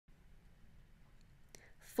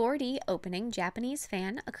4D opening Japanese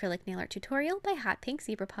fan acrylic nail art tutorial by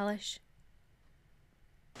Hotpinkzebrapolish.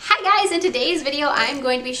 Hi guys, in today's video I'm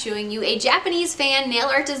going to be showing you a Japanese fan nail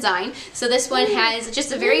art design. So this one has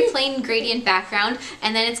just a very plain gradient background,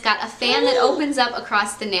 and then it's got a fan that opens up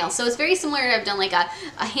across the nail. So it's very similar. I've done like a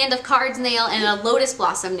hand of cards nail and a lotus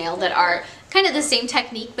blossom nail that are kind of the same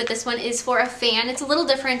technique, but this one is for a fan. It's a little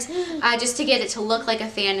different just to get it to look like a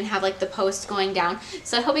fan and have like the post going down.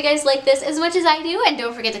 So I hope you guys like this as much as I do, and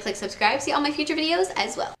don't forget to click subscribe to see all my future videos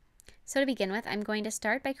as well. So to begin with, I'm going to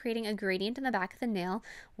start by creating a gradient in the back of the nail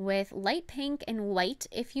with light pink and white.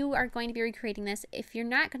 If you are going to be recreating this, if you're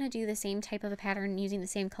not going to do the same type of a pattern using the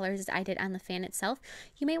same colors as I did on the fan itself,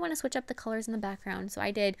 you may want to switch up the colors in the background. So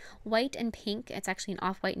I did white and pink. It's actually an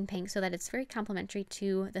off-white and pink, so that it's very complementary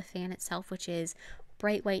to the fan itself, which is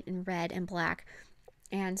bright white and red and black.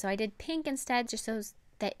 And so I did pink instead, just so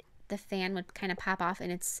that the fan would kind of pop off,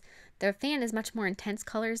 and the fan is much more intense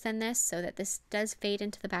colors than this, so that this does fade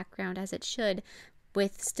into the background as it should,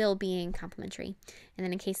 with still being complementary. And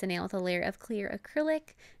then encase the nail with a layer of clear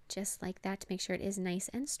acrylic, just like that, to make sure it is nice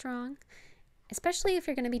and strong. Especially if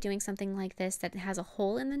you're going to be doing something like this that has a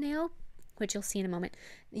hole in the nail, which you'll see in a moment,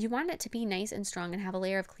 you want it to be nice and strong and have a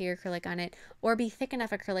layer of clear acrylic on it, or be thick enough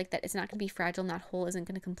acrylic that it's not going to be fragile and that hole isn't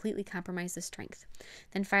going to completely compromise the strength.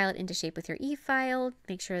 Then file it into shape with your e-file,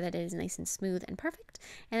 make sure that it is nice and smooth and perfect,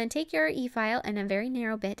 and then take your e-file and a very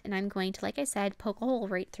narrow bit, and I'm going to, like I said, poke a hole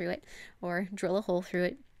right through it, or drill a hole through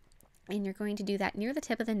it. And you're going to do that near the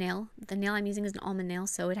tip of the nail. The nail I'm using is an almond nail,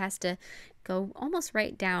 so it has to go almost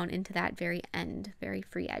right down into that very end, very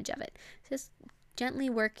free edge of it. Just gently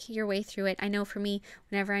work your way through it. I know for me,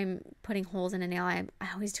 whenever I'm putting holes in a nail, I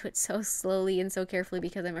always do it so slowly and so carefully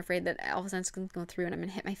because I'm afraid that all of a sudden it's going to go through and I'm going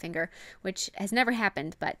to hit my finger, which has never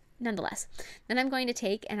happened, but nonetheless. Then I'm going to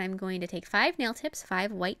take 5 nail tips,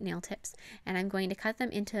 5 white nail tips, and I'm going to cut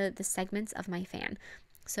them into the segments of my fan.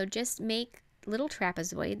 So just make little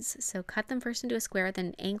trapezoids. So cut them first into a square,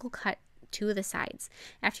 then angle cut 2 of the sides.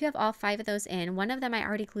 After you have all 5 of those in, one of them I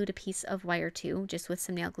already glued a piece of wire to, just with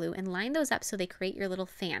some nail glue, and line those up so they create your little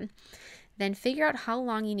fan. Then figure out how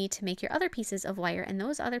long you need to make your other pieces of wire, and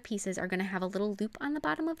those other pieces are going to have a little loop on the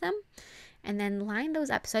bottom of them. And then line those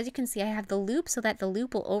up. So as you can see, I have the loop so that the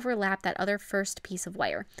loop will overlap that other first piece of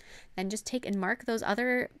wire. Then just take and mark those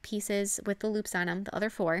other pieces with the loops on them, the other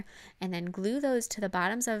 4, and then glue those to the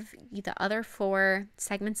bottoms of the other 4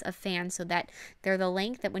 segments of fan so that they're the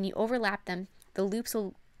length that when you overlap them, the loops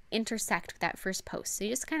will intersect with that first post. So you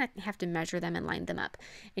just kind of have to measure them and line them up.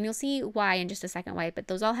 And you'll see why in just a second why, but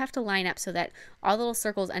those all have to line up so that all the little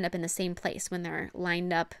circles end up in the same place when they're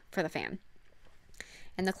lined up for the fan.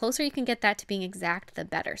 And the closer you can get that to being exact, the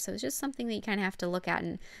better. So it's just something that you kind of have to look at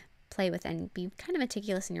and play with and be kind of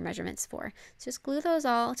meticulous in your measurements for. So just glue those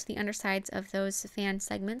all to the undersides of those fan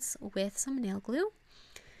segments with some nail glue.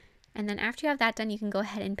 And then after you have that done, you can go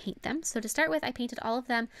ahead and paint them. So to start with, I painted all of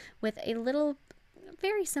them with a little,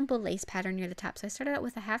 very simple lace pattern near the top. So I started out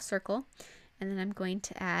with a half circle, and then I'm going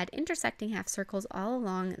to add intersecting half circles all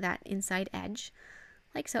along that inside edge,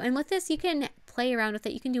 like so. And with this, you can play around with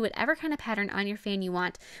it. You can do whatever kind of pattern on your fan you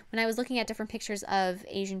want. When I was looking at different pictures of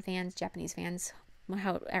Asian fans, Japanese fans,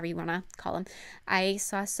 however you want to call them, I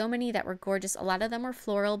saw so many that were gorgeous. A lot of them were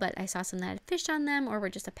floral, but I saw some that had fish on them or were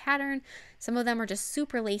just a pattern. Some of them were just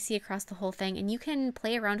super lacy across the whole thing, and you can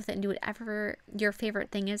play around with it and do whatever your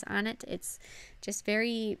favorite thing is on it. It's just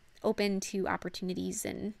very open to opportunities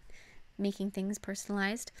and making things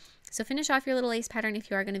personalized. So finish off your little lace pattern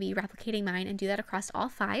if you are going to be replicating mine, and do that across all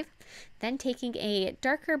 5. Then taking a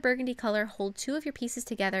darker burgundy color, hold 2 of your pieces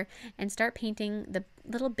together and start painting the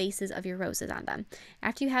little bases of your roses on them.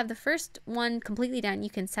 After you have the first one completely done, you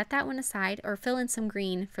can set that one aside or fill in some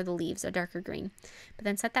green for the leaves, a darker green. But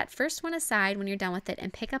then set that first one aside when you're done with it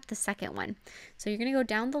and pick up the second one. So you're going to go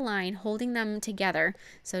down the line holding them together.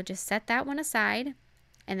 So just set that one aside,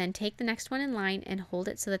 and then take the next one in line and hold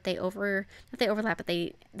it so that they overlap, but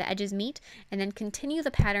the edges meet, and then continue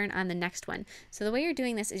the pattern on the next one. So the way you're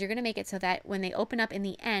doing this is you're going to make it so that when they open up in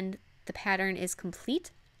the end, the pattern is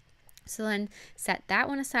complete. So then set that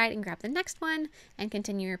one aside and grab the next one and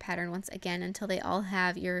continue your pattern once again until they all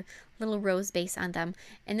have your little rose base on them.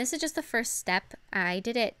 And this is just the first step. I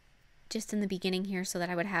did it just in the beginning here so that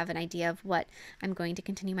I would have an idea of what I'm going to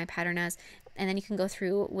continue my pattern as. And then you can go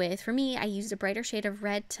through with, for me, I used a brighter shade of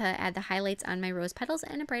red to add the highlights on my rose petals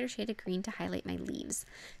and a brighter shade of green to highlight my leaves.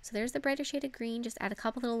 So there's the brighter shade of green, just add a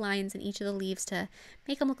couple little lines in each of the leaves to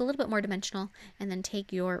make them look a little bit more dimensional, and then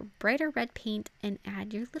take your brighter red paint and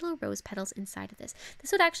add your little rose petals inside of this.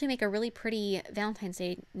 This would actually make a really pretty Valentine's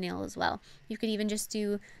Day nail as well. You could even just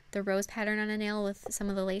do the rose pattern on a nail with some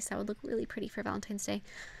of the lace. That would look really pretty for Valentine's Day.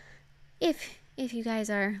 If you guys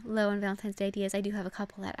are low on Valentine's Day ideas, I do have a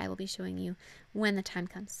couple that I will be showing you when the time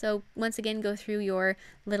comes. So once again, go through your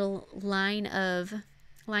little line of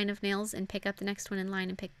nails and pick up the next one in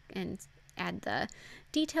line and add the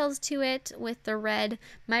details to it with the red.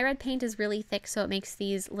 My red paint is really thick, so it makes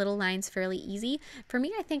these little lines fairly easy. For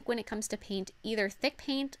me, I think when it comes to paint, either thick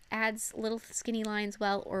paint adds little skinny lines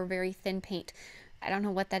well, or very thin paint. I don't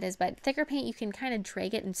know what that is, but thicker paint, you can kind of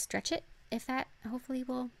drag it and stretch it, if that hopefully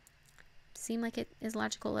will seem like it is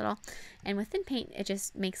logical at all. And with thin paint, it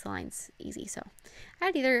just makes the lines easy. So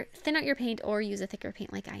I'd either thin out your paint or use a thicker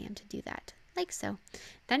paint like I am to do that, like so.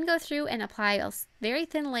 Then go through and apply a very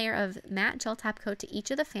thin layer of matte gel top coat to each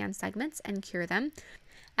of the fan segments and cure them.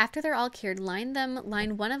 After they're all cured, line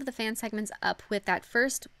one of the fan segments up with the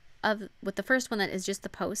first one that is just the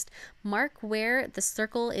post. Mark where the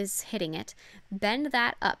circle is hitting it, bend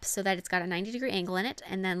that up so that it's got a 90-degree angle in it,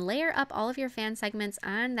 and then layer up all of your fan segments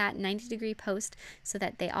on that 90-degree post so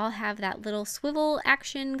that they all have that little swivel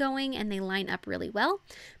action going and they line up really well.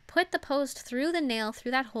 Put the post through the nail,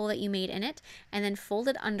 through that hole that you made in it, and then fold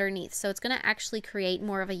it underneath. So it's going to actually create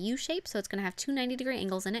more of a U shape, so it's going to have two 90-degree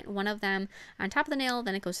angles in it, one of them on top of the nail,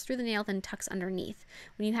 then it goes through the nail, then tucks underneath.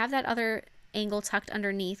 When you have that other angle tucked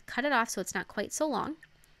underneath, cut it off so it's not quite so long,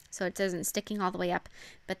 so it doesn't sticking all the way up.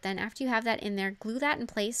 But then after you have that in there, glue that in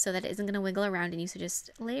place so that it isn't going to wiggle around in you. So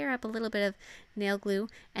just layer up a little bit of nail glue,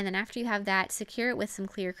 and then after you have that, secure it with some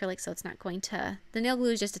clear acrylic so it's not going to, the nail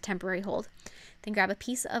glue is just a temporary hold. Then grab a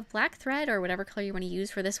piece of black thread or whatever color you want to use.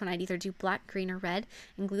 For this one, I'd either do black, green, or red,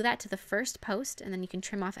 and glue that to the first post, and then you can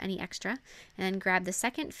trim off any extra. And then grab the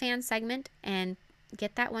second fan segment and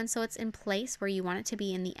get that one so it's in place where you want it to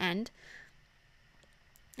be in the end.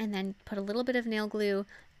 And then put a little bit of nail glue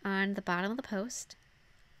on the bottom of the post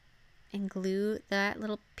and glue that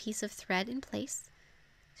little piece of thread in place.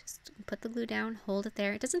 Just put the glue down, hold it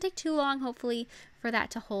there. It doesn't take too long, hopefully, for that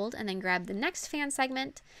to hold. And then grab the next fan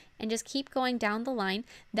segment and just keep going down the line.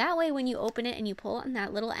 That way, when you open it and you pull on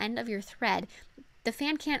that little end of your thread, the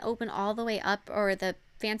fan can't open all the way up, or the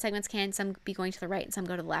fan segments can, some be going to the right and some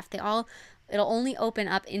go to the left. It'll only open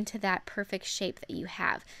up into that perfect shape that you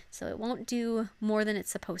have. So it won't do more than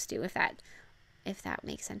it's supposed to, if that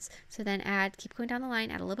makes sense. So then keep going down the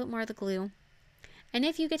line, add a little bit more of the glue. And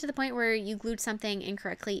if you get to the point where you glued something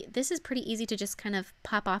incorrectly, this is pretty easy to just kind of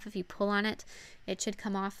pop off. If you pull on it, it should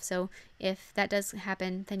come off. So if that does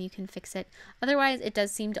happen, then you can fix it. Otherwise, it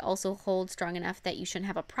does seem to also hold strong enough that you shouldn't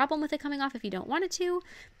have a problem with it coming off if you don't want it to.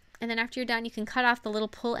 And then after you're done, you can cut off the little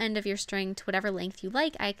pull end of your string to whatever length you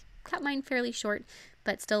like. I cut mine fairly short,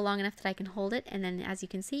 but still long enough that I can hold it. And then as you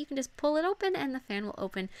can see, you can just pull it open and the fan will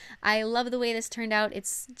open. I love the way this turned out.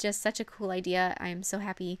 It's just such a cool idea. I'm so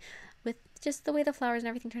happy with just the way the flowers and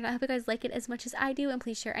everything turned out. I hope you guys like it as much as I do, and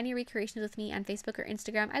please share any recreations with me on Facebook or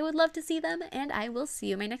Instagram. I would love to see them, and I will see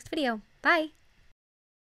you in my next video. Bye!